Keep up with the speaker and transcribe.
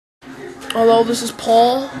Hello, this is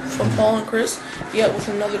Paul from Paul and Chris. Yet with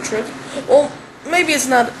another trick. Well, maybe it's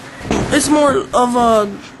not. It's more of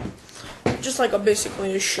a just like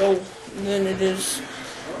basically a show than it is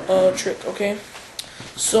a trick. Okay.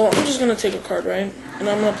 So I'm just gonna take a card, right, and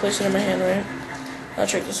I'm gonna place it in my hand, right. Now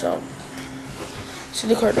check this out. See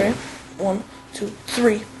the card, right? 1, 2,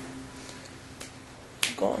 3.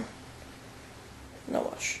 Gone. Now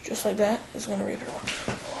watch. Just like that, it's gonna read it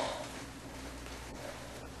off.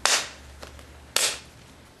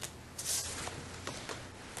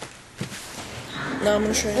 Now I'm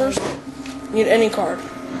gonna show you. First, you need any card.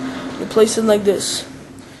 You place it like this.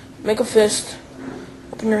 Make a fist.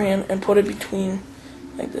 Open your hand and put it between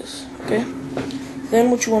like this. Okay?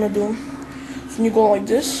 Then what you wanna do is when you go like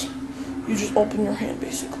this, you just open your hand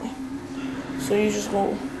basically. So you just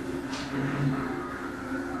go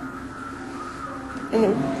and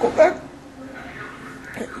then go back.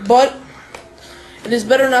 But it is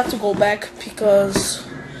better not to go back because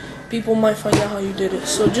people might find out how you did it.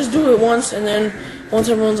 So just do it once, and then once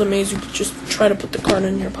everyone's amazed, you just try to put the card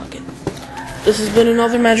in your pocket. This has been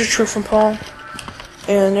another magic trick from Paul,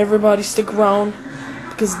 and everybody stick around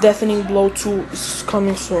because Deafening Blow 2 is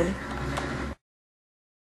coming soon.